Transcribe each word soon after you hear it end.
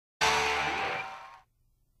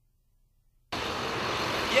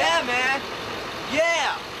Yeah, man.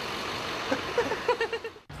 Yeah.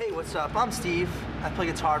 Hey, what's up? I'm Steve. I play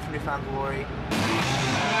guitar for Newfound Glory.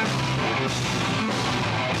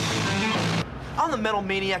 I'm the metal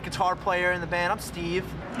maniac guitar player in the band. I'm Steve.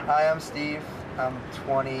 Hi, I'm Steve. I'm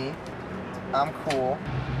 20. I'm cool.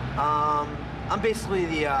 I'm basically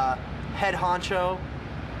the head honcho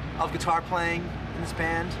of guitar playing in this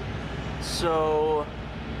band. So,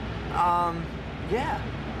 yeah.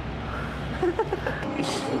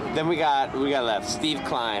 Then we got left Steve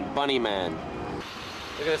Klein, Bunny Man.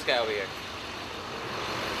 Look at this guy over here.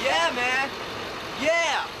 Yeah, man.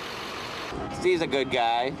 Yeah. Steve's a good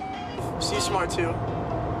guy. Steve's smart too.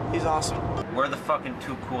 He's awesome. We're the fucking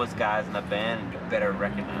two coolest guys in the band, and you better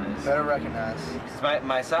recognize. Better recognize. It's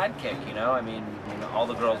my sidekick, you know? I mean, all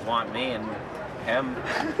the girls want me and him.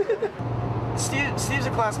 Steve's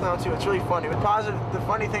a class clown too. It's really funny. The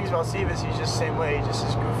funny things about Steve is he's just the same way. He just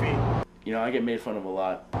is goofy. You know, I get made fun of a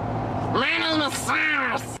lot. My name is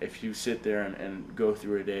Cyrus. If you sit there and go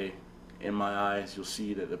through a day, in my eyes, you'll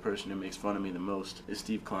see that the person who makes fun of me the most is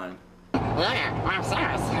Steve Klein. Yeah, I'm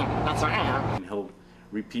Cyrus. That's what I am. And he'll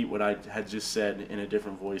repeat what I had just said in a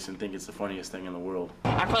different voice and think it's the funniest thing in the world.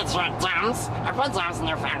 I play drums. I play drums in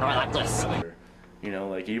your family like this. You know,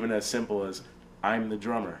 like even as simple as, I'm the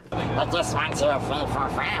drummer. Like this 1, 2, 3, 4,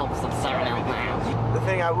 5, 6, 7, 8, 9. The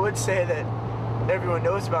thing I would say that everyone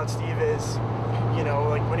knows about Steve is, you know,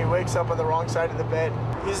 like when he wakes up on the wrong side of the bed,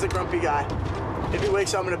 he's the grumpy guy. If he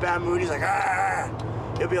wakes up in a bad mood, he's like, ah!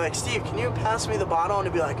 He'll be like, Steve, can you pass me the bottle? And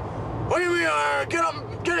he'll be like, what do you mean, get up,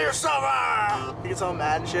 get it yourself, ah! He gets all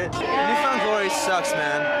mad and shit. Newfound Glory sucks,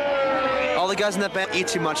 man. All the guys in that band eat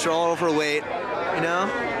too much, they're all overweight, you know?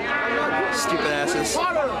 Stupid asses.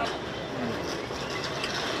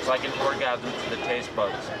 It's like an orgasm to the taste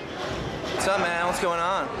buds. What's up, man? What's going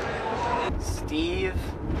on? Steve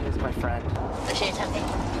is my friend. Say something.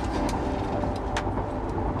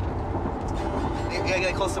 You gotta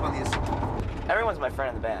get close up on these. Everyone's my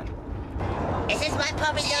friend in the band. Is this my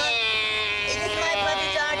puppy dog? Is this my puppy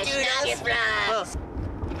dog,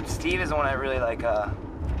 dude? Steve is the one I really like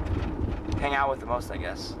hang out with the most, I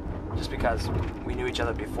guess. Just because we knew each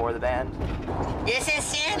other before the band. This is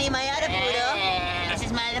Sandy, my other poodle. This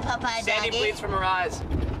is my other Popeye Sandy doggy. bleeds from her eyes.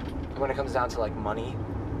 When it comes down to like money,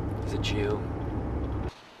 he's a Jew.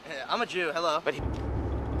 Yeah, I'm a Jew, hello. But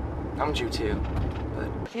I'm a Jew too. But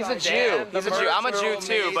he's a Jew. He's a Jew. I'm a Jew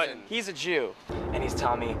too, but he's a Jew. And he's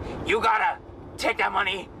telling me, you gotta take that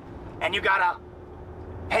money and you gotta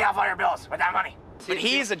pay off all your bills with that money. But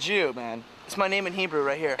he's a Jew, man. It's my name in Hebrew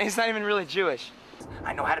right here. And he's not even really Jewish.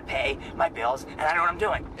 I know how to pay my bills and I know what I'm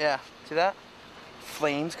doing. Yeah, see that?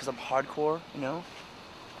 Flames, because I'm hardcore, you know?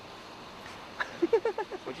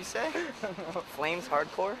 What'd you say? Flames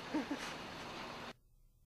hardcore?